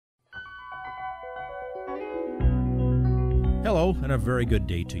Hello, and a very good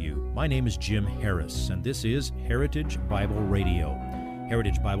day to you. My name is Jim Harris, and this is Heritage Bible Radio.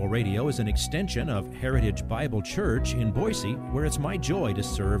 Heritage Bible Radio is an extension of Heritage Bible Church in Boise, where it's my joy to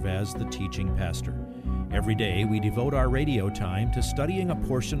serve as the teaching pastor. Every day, we devote our radio time to studying a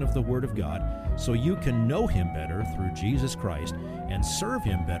portion of the Word of God so you can know Him better through Jesus Christ and serve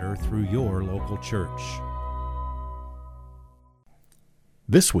Him better through your local church.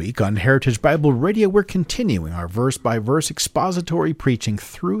 This week on Heritage Bible Radio, we're continuing our verse-by-verse expository preaching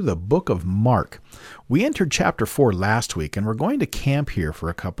through the book of Mark. We entered chapter 4 last week, and we're going to camp here for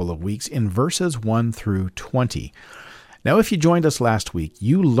a couple of weeks in verses 1 through 20. Now, if you joined us last week,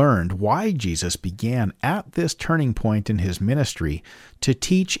 you learned why Jesus began at this turning point in his ministry to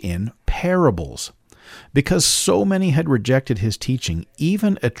teach in parables. Because so many had rejected his teaching,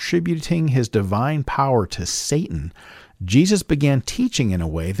 even attributing his divine power to Satan, Jesus began teaching in a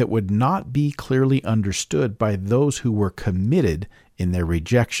way that would not be clearly understood by those who were committed in their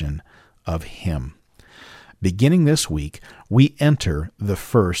rejection of him. Beginning this week, we enter the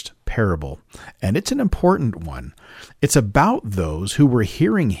first parable, and it's an important one. It's about those who were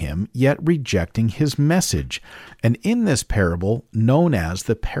hearing him yet rejecting his message. And in this parable, known as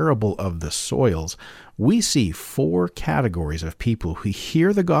the parable of the soils, we see 4 categories of people who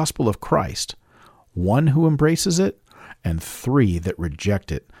hear the gospel of Christ, 1 who embraces it, and 3 that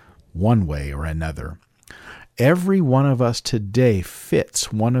reject it one way or another. Every one of us today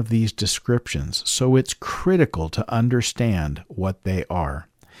fits one of these descriptions, so it's critical to understand what they are.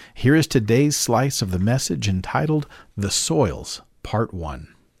 Here is today's slice of the message entitled The Soils, Part 1.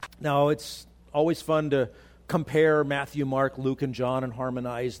 Now, it's always fun to compare Matthew, Mark, Luke, and John and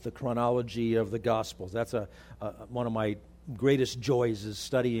harmonize the chronology of the Gospels. That's one of my greatest joys, is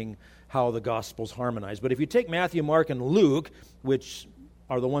studying how the Gospels harmonize. But if you take Matthew, Mark, and Luke, which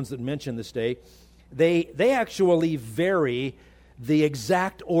are the ones that mention this day, they actually vary the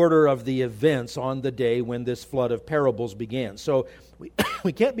exact order of the events on the day when this flood of parables began. So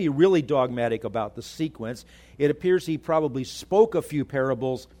we can't be really dogmatic about the sequence. It appears he probably spoke a few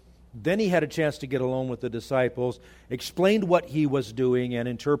parables, then he had a chance to get alone with the disciples, explained what he was doing, and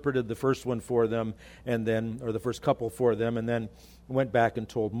interpreted the first one for them, or the first couple for them, and then went back and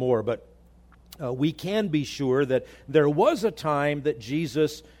told more. But we can be sure that there was a time that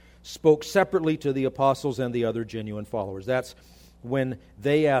Jesus spoke separately to the apostles and the other genuine followers. That's when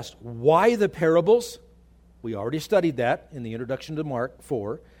they asked, why the parables? We already studied that in the introduction to Mark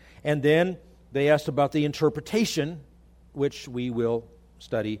 4. And then they asked about the interpretation, which we will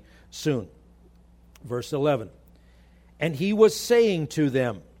study soon. Verse 11. And he was saying to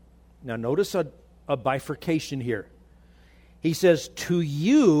them, now notice a bifurcation here. He says, to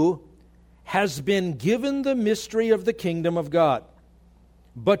you has been given the mystery of the kingdom of God.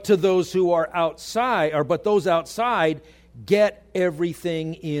 But to those who are outside, but those outside get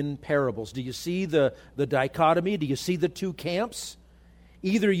everything in parables. Do you see the dichotomy? Do you see the 2 camps?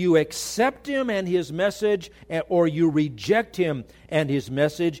 Either you accept him and his message, or you reject him and his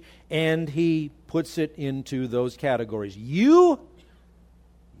message, and he puts it into those categories. You're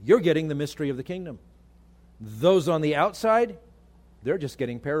getting the mystery of the kingdom. Those on the outside, they're just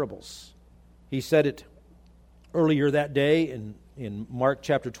getting parables. He said it earlier that day in Mark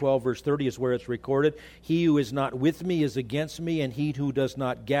chapter 12, verse 30 is where it's recorded. He who is not with me is against me, and he who does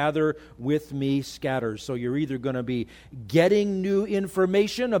not gather with me scatters. So you're either going to be getting new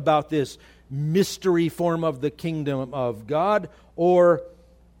information about this mystery form of the kingdom of God, or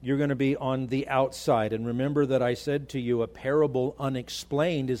you're going to be on the outside. And remember that I said to you, a parable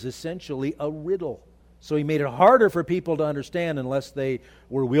unexplained is essentially a riddle. So he made it harder for people to understand unless they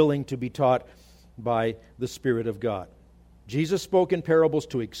were willing to be taught by the Spirit of God. Jesus spoke in parables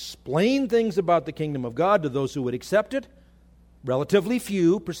to explain things about the kingdom of God to those who would accept it, relatively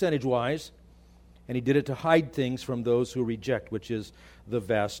few percentage-wise, and he did it to hide things from those who reject, which is the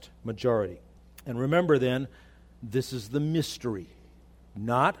vast majority. And remember then, this is the mystery,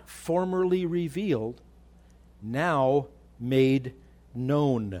 not formerly revealed, now made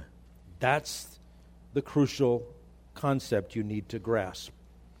known. That's the crucial concept you need to grasp.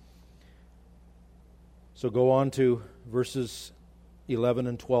 So go on to verses 11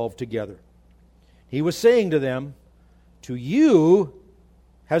 and 12 together. He was saying to them, to you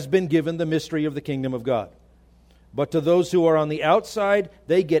has been given the mystery of the kingdom of God. But to those who are on the outside,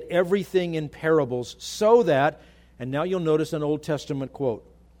 they get everything in parables, so that, and now you'll notice an Old Testament quote,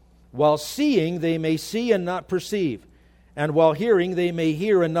 while seeing they may see and not perceive, and while hearing they may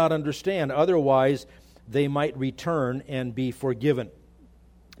hear and not understand, otherwise they might return and be forgiven.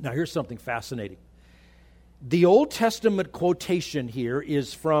 Now here's something fascinating. The Old Testament quotation here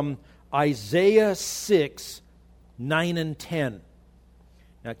is from Isaiah 6, 9 and 10.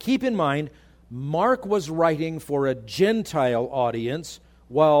 Now keep in mind, Mark was writing for a Gentile audience,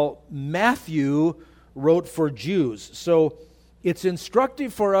 while Matthew wrote for Jews. So it's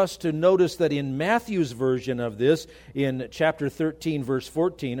instructive for us to notice that in Matthew's version of this, in chapter 13, verse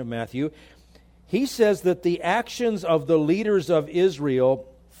 14 of Matthew, he says that the actions of the leaders of Israel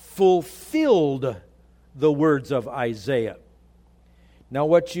fulfilled the words of Isaiah. Now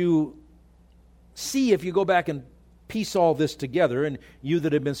what you see if you go back and piece all this together, and you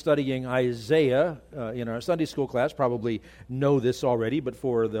that have been studying Isaiah in our Sunday school class probably know this already, but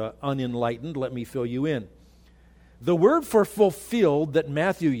for the unenlightened, let me fill you in. The word for fulfilled that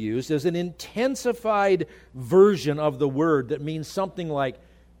Matthew used is an intensified version of the word that means something like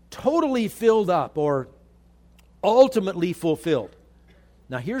totally filled up or ultimately fulfilled.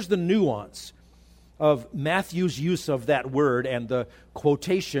 Now here's the nuance of Matthew's use of that word and the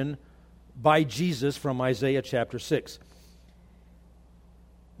quotation by Jesus from Isaiah chapter 6.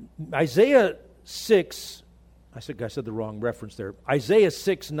 Isaiah 6, I said the wrong reference there. Isaiah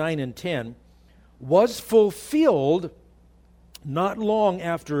 6, 9, and 10 was fulfilled not long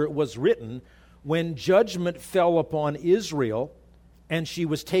after it was written, when judgment fell upon Israel and she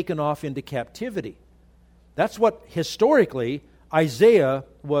was taken off into captivity. That's what historically Isaiah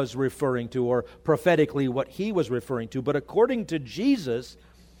was referring to, or prophetically what he was referring to. But according to Jesus,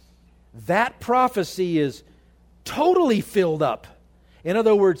 that prophecy is totally filled up. In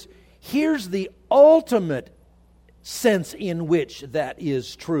other words, here's the ultimate sense in which that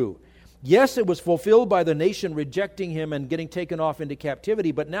is true. Yes, it was fulfilled by the nation rejecting him and getting taken off into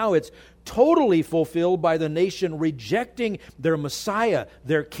captivity, but now it's totally fulfilled by the nation rejecting their Messiah,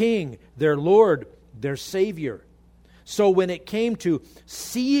 their King, their Lord, their Savior. So when it came to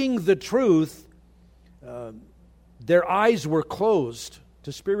seeing the truth, their eyes were closed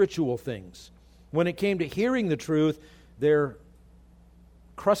to spiritual things. When it came to hearing the truth, their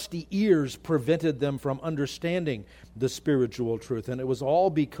crusty ears prevented them from understanding the spiritual truth. And it was all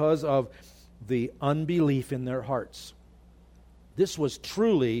because of the unbelief in their hearts. This was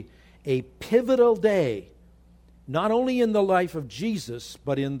truly a pivotal day, not only in the life of Jesus,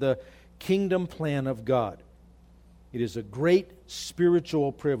 but in the kingdom plan of God. It is a great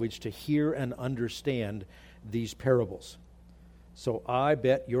spiritual privilege to hear and understand these parables. So I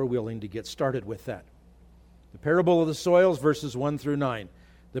bet you're willing to get started with that. The parable of the soils, verses 1 through 9.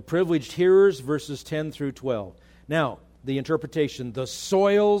 The privileged hearers, verses 10 through 12. Now, the interpretation, the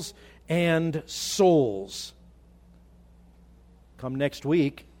soils and souls. Come next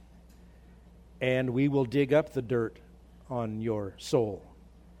week, and we will dig up the dirt on your soul.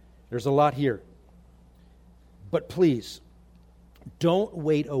 There's a lot here. But please, don't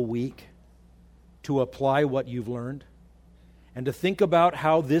wait a week to apply what you've learned and to think about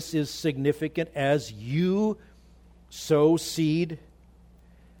how this is significant as you sow seed.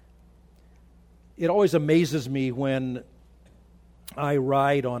 It always amazes me when I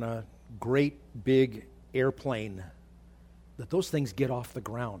ride on a great big airplane that those things get off the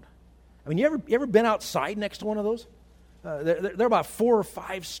ground. I mean, you ever been outside next to one of those? They're about 4 or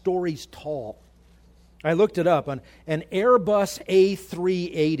 5 stories tall. I looked it up. An Airbus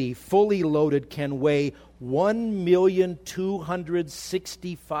A380 fully loaded can weigh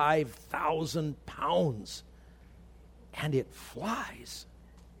 1,265,000 pounds. And it flies.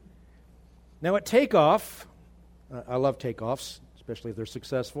 Now at takeoff, I love takeoffs, especially if they're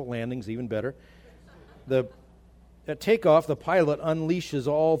successful. Landings, even better. At takeoff, the pilot unleashes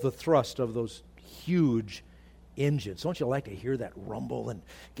all the thrust of those huge engines. Don't you like to hear that rumble and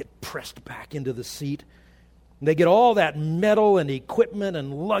get pressed back into the seat? And they get all that metal and equipment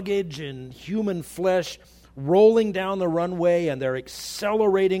and luggage and human flesh rolling down the runway, and they're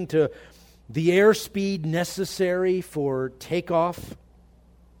accelerating to the airspeed necessary for takeoff.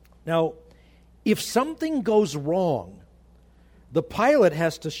 Now, if something goes wrong, the pilot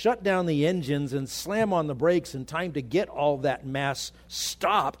has to shut down the engines and slam on the brakes in time to get all that mass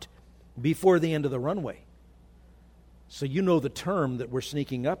stopped before the end of the runway. So you know the term that we're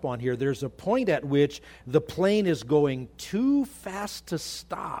sneaking up on here. There's a point at which the plane is going too fast to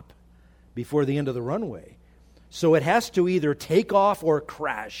stop before the end of the runway. So it has to either take off or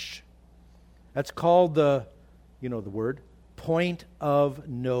crash. That's called the word, point of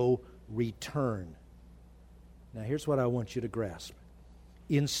no return. Now here's what I want you to grasp.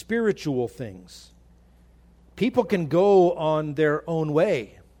 In spiritual things, people can go on their own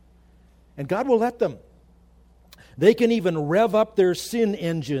way, and God will let them. They can even rev up their sin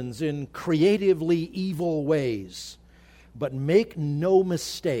engines in creatively evil ways. But make no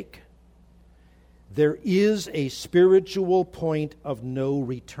mistake, there is a spiritual point of no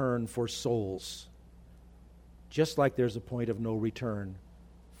return for souls. just like there's a point of no return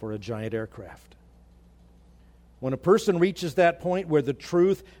for a giant aircraft. When a person reaches that point where the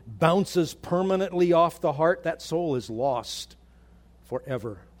truth bounces permanently off the heart, that soul is lost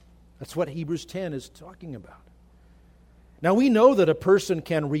forever. That's what Hebrews 10 is talking about. Now we know that a person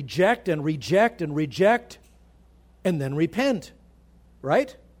can reject and reject and reject and then repent,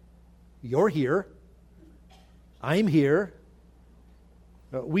 right? You're here. I'm here.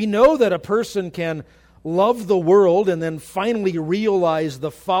 We know that a person can love the world and then finally realize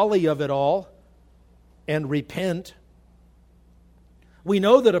the folly of it all and repent. We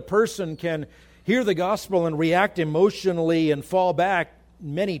know that a person can hear the gospel and react emotionally and fall back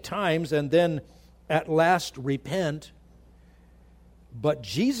many times and then at last repent. But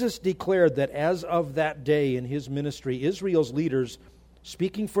Jesus declared that as of that day in his ministry, Israel's leaders,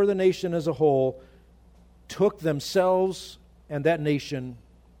 speaking for the nation as a whole, took themselves and that nation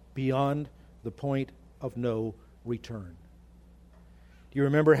beyond the point of no return. Do you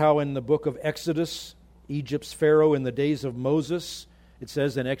remember how in the book of Exodus, Egypt's Pharaoh in the days of Moses, it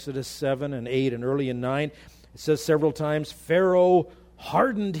says in Exodus 7 and 8 and early in 9, it says several times, Pharaoh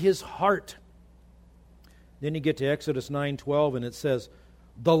hardened his heart. Then you get to Exodus 9:12 and it says,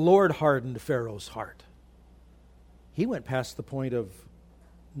 the Lord hardened Pharaoh's heart. He went past the point of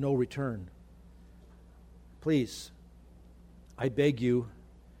no return. Please, I beg you,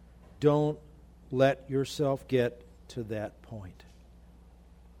 don't let yourself get to that point.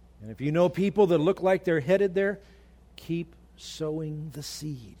 And if you know people that look like they're headed there, keep sowing the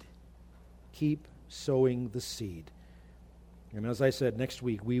seed. Keep sowing the seed. And as I said, next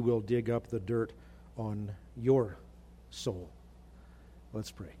week we will dig up the dirt on your soul.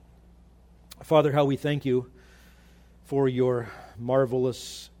 Let's pray. Father, how we thank you for your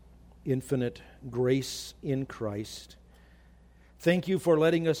marvelous, infinite grace in Christ. Thank you for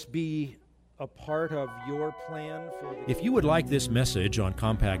letting us be a part of your plan. If you would like this message on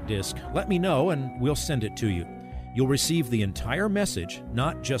compact disc, let me know and we'll send it to you. You'll receive the entire message,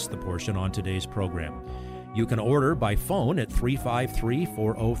 not just the portion on today's program. You can order by phone at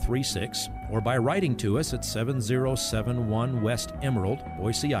 353-4036 or by writing to us at 7071 West Emerald,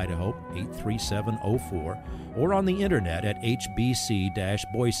 Boise, Idaho, 83704, or on the internet at hbc-boise.org.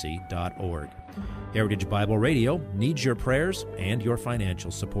 Heritage Bible Radio needs your prayers and your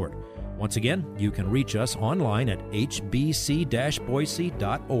financial support. Once again, you can reach us online at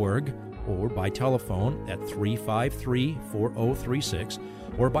hbc-boise.org or by telephone at 353-4036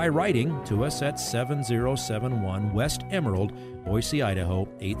 or by writing to us at 7071 West Emerald, Boise, Idaho,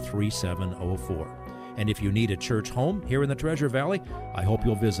 83704. And if you need a church home here in the Treasure Valley, I hope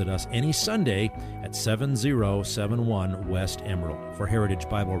you'll visit us any Sunday at 7071 West Emerald. For Heritage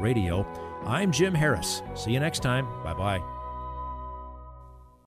Bible Radio, I'm Jim Harris. See you next time. Bye-bye.